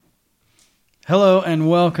Hello and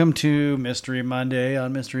welcome to Mystery Monday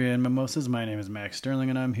on Mystery and Mimosas. My name is Max Sterling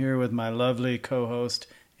and I'm here with my lovely co-host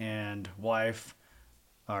and wife,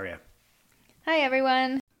 Aria. Hi,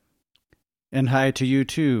 everyone. And hi to you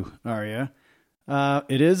too, Aria.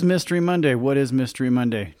 It is Mystery Monday. What is Mystery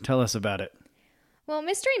Monday? Tell us about it. Well,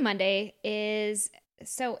 Mystery Monday is,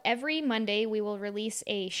 so every Monday we will release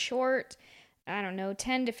a short, 10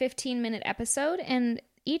 to 15 minute episode, and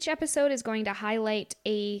each episode is going to highlight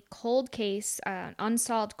a cold case,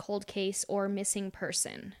 unsolved cold case, or missing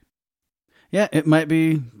person. Yeah, it might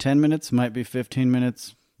be 10 minutes, might be 15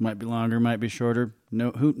 minutes, might be longer, might be shorter.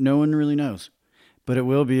 No one really knows. But it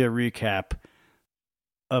will be a recap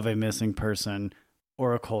of a missing person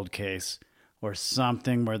or a cold case or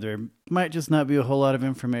something where there might just not be a whole lot of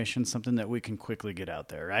information, something that we can quickly get out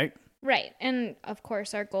there, right? Right. And of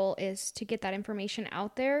course, our goal is to get that information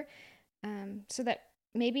out there so that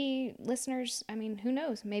maybe listeners, who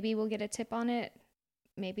knows? Maybe we'll get a tip on it.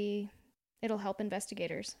 Maybe it'll help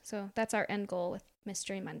investigators. So that's our end goal with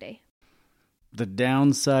Mystery Monday. The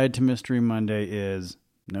downside to Mystery Monday is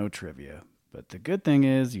no trivia. But the good thing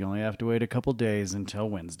is you only have to wait a couple days until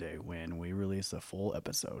Wednesday when we release a full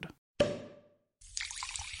episode.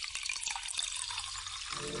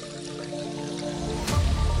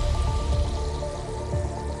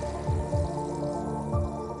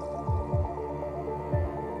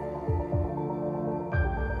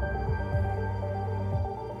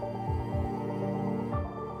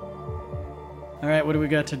 All right, what do we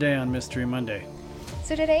got today on Mystery Monday?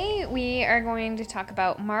 So today we are going to talk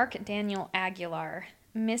about Mark Daniel Aguilar,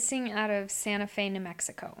 missing out of Santa Fe, New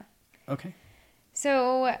Mexico. Okay.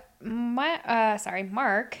 So,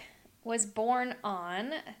 Mark was born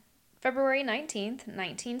on February 19th,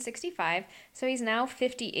 1965. So he's now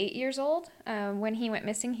 58 years old. When he went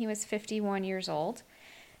missing, he was 51 years old.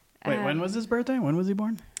 Wait, when was his birthday? When was he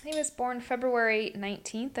born? He was born February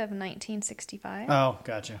 19th of 1965. Oh,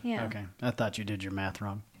 gotcha. Yeah. Okay. I thought you did your math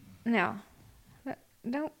wrong. No.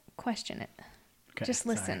 Don't question it. Okay, just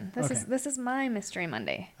listen. Sorry. This is my Mystery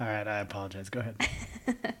Monday. All right, I apologize. Go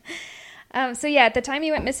ahead. At the time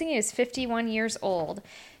he went missing, he was 51 years old.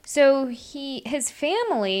 So his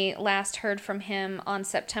family last heard from him on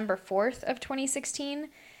September 4th of 2016.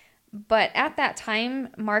 But at that time,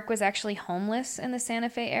 Mark was actually homeless in the Santa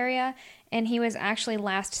Fe area, and he was actually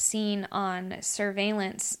last seen on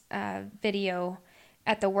surveillance video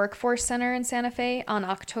at the Workforce Center in Santa Fe on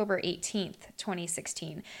October 18th,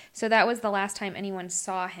 2016. So that was the last time anyone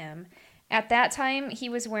saw him. At that time, he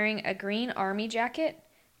was wearing a green army jacket,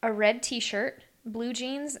 a red t-shirt, blue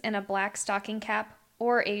jeans, and a black stocking cap,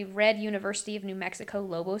 or a red University of New Mexico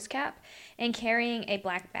Lobos cap, and carrying a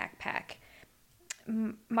black backpack.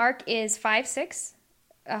 Mark is 5'6",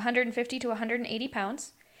 150 to 180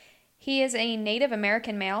 pounds. He is a Native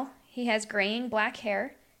American male. He has graying black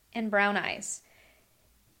hair and brown eyes.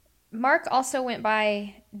 Mark also went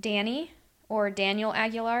by Danny, or Daniel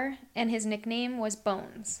Aguilar, and his nickname was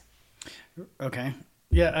Bones. Okay.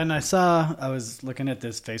 Yeah, and I was looking at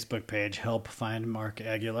this Facebook page, Help Find Mark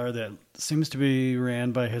Aguilar, that seems to be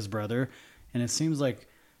ran by his brother, and it seems like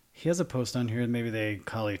he has a post on here, maybe they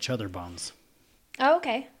call each other Bones. Oh,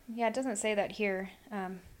 okay. Yeah, it doesn't say that here.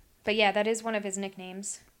 But yeah, that is one of his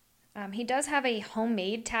nicknames. He does have a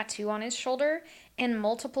homemade tattoo on his shoulder and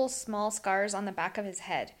multiple small scars on the back of his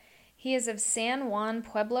head. He is of San Juan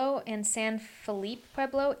Pueblo and San Felipe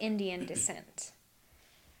Pueblo Indian descent.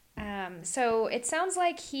 So it sounds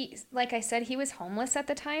like like I said, he was homeless at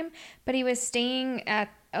the time, but he was staying at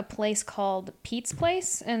a place called Pete's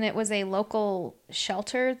Place, and it was a local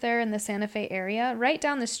shelter there in the Santa Fe area, right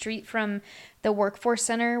down the street from the Workforce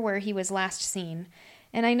Center where he was last seen.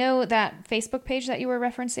 And I know that Facebook page that you were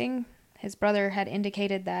referencing, his brother had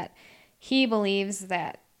indicated that he believes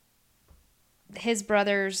that his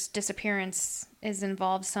brother's disappearance is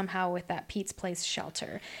involved somehow with that Pete's Place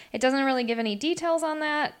shelter. It doesn't really give any details on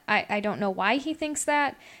that. I don't know why he thinks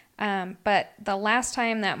that. But the last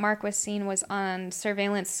time that Mark was seen was on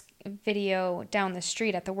surveillance video down the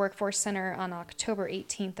street at the Workforce Center on October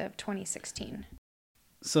 18th of 2016.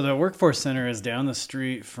 So the Workforce Center is down the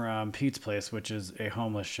street from Pete's Place, which is a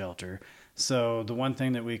homeless shelter. So the one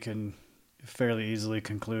thing that we can fairly easily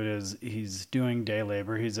conclude is he's doing day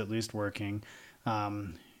labor. He's at least working.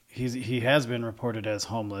 He has been reported as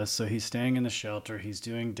homeless, so he's staying in the shelter. He's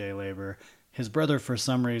doing day labor. His brother, for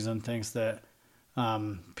some reason, thinks that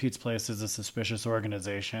Pete's Place is a suspicious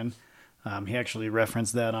organization. He actually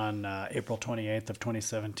referenced that on April 28th of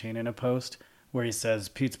 2017 in a post where he says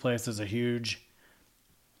Pete's Place is a huge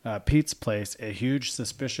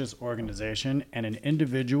suspicious organization, and an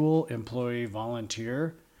individual employee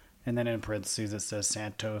volunteer And then in parentheses, it says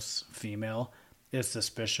Santos female is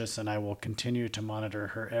suspicious and I will continue to monitor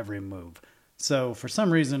her every move. So for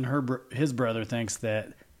some reason, his brother thinks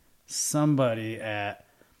that somebody at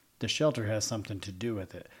the shelter has something to do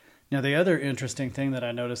with it. Now, the other interesting thing that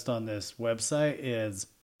I noticed on this website is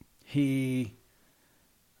he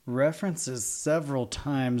references several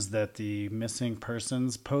times that the missing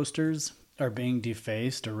persons posters are being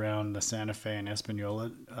defaced around the Santa Fe and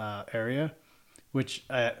Espanola area, which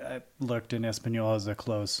I looked in Espanola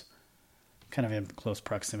as kind of in close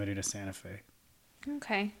proximity to Santa Fe.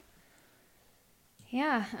 Okay.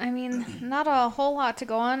 Yeah, I mean, not a whole lot to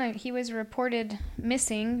go on. He was reported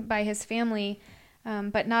missing by his family,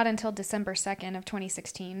 but not until December 2nd of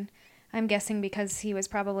 2016. I'm guessing because he was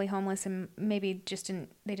probably homeless and maybe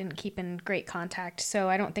they didn't keep in great contact. So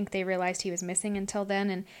I don't think they realized he was missing until then.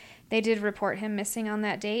 And they did report him missing on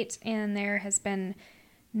that date, and there has been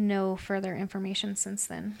no further information since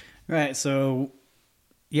then. Right. So,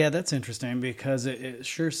 yeah, that's interesting because it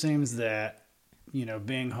sure seems that,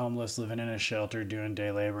 being homeless, living in a shelter, doing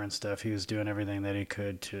day labor and stuff, he was doing everything that he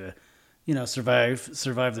could to,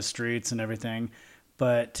 survive the streets and everything.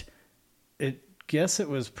 But guess it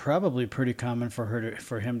was probably pretty common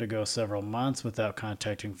for him to go several months without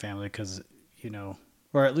contacting family because,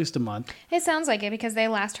 or at least a month. It sounds like it because they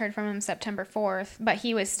last heard from him September 4th, but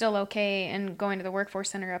he was still okay and going to the workforce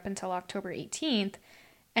center up until October 18th.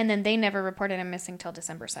 And then they never reported him missing till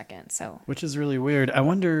December 2nd. So, which is really weird. I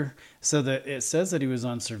wonder, so that it says that he was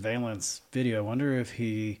on surveillance video. I wonder if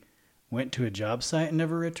he went to a job site and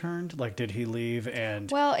never returned. Like, did he leave and...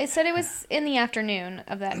 Well, it said it was in the afternoon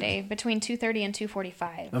of that day, between 2:30 and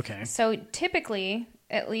 2:45. Okay. So typically,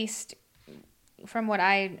 at least from what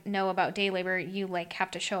I know about day labor, you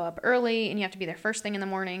have to show up early and you have to be there first thing in the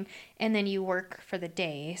morning and then you work for the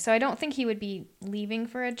day. So I don't think he would be leaving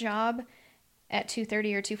for a job at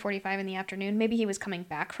 2:30 or 2:45 in the afternoon. Maybe he was coming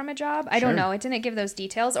back from a job. I don't know. It didn't give those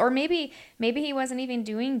details. Or maybe he wasn't even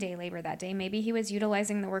doing day labor that day. Maybe he was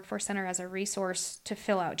utilizing the workforce center as a resource to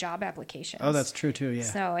fill out job applications. Oh, that's true too, yeah.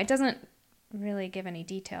 So it doesn't really give any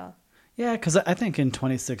detail. Yeah, because I think in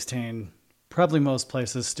 2016, probably most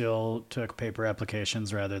places still took paper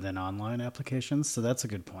applications rather than online applications. So that's a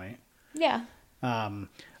good point. Yeah. I'm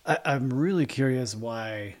really curious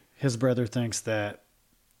why his brother thinks that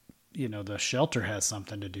the shelter has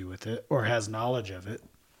something to do with it or has knowledge of it.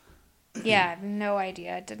 Yeah, I have no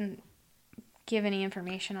idea. It didn't give any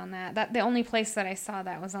information on that. The only place that I saw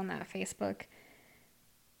that was on that Facebook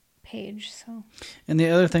page. So. And the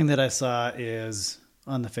other thing that I saw is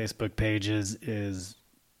on the Facebook page is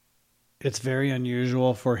it's very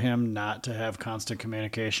unusual for him not to have constant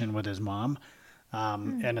communication with his mom,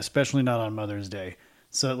 and especially not on Mother's Day.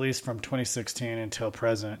 So at least from 2016 until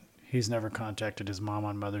present, he's never contacted his mom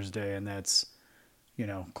on Mother's Day, and that's,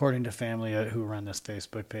 according to family who run this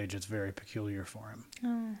Facebook page, it's very peculiar for him.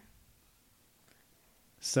 Oh.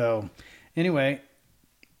 So, anyway,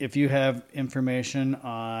 if you have information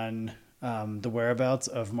on the whereabouts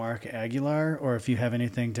of Mark Aguilar, or if you have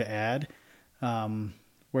anything to add,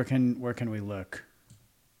 where can we look?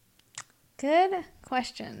 Good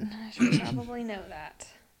question. I should probably know that.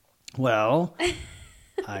 Well,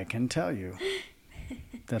 I can tell you.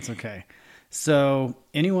 That's okay. So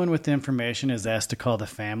anyone with information is asked to call the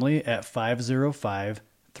family at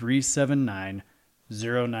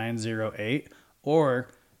 505-379-0908, or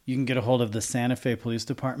you can get a hold of the Santa Fe Police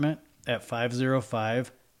Department at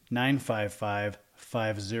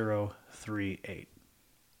 505-955-5038.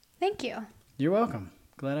 Thank you. You're welcome.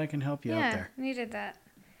 Glad I can help you out there. Yeah, needed that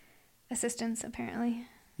assistance, apparently.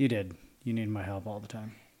 You did. You need my help all the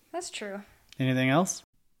time. That's true. Anything else?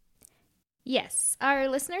 Yes, our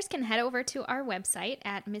listeners can head over to our website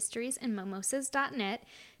at mysteriesandmimosas.net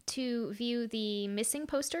to view the missing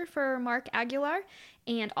poster for Mark Aguilar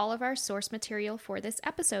and all of our source material for this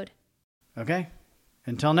episode. Okay.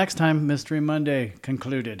 Until next time, Mystery Monday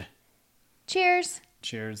concluded. Cheers.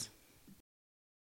 Cheers.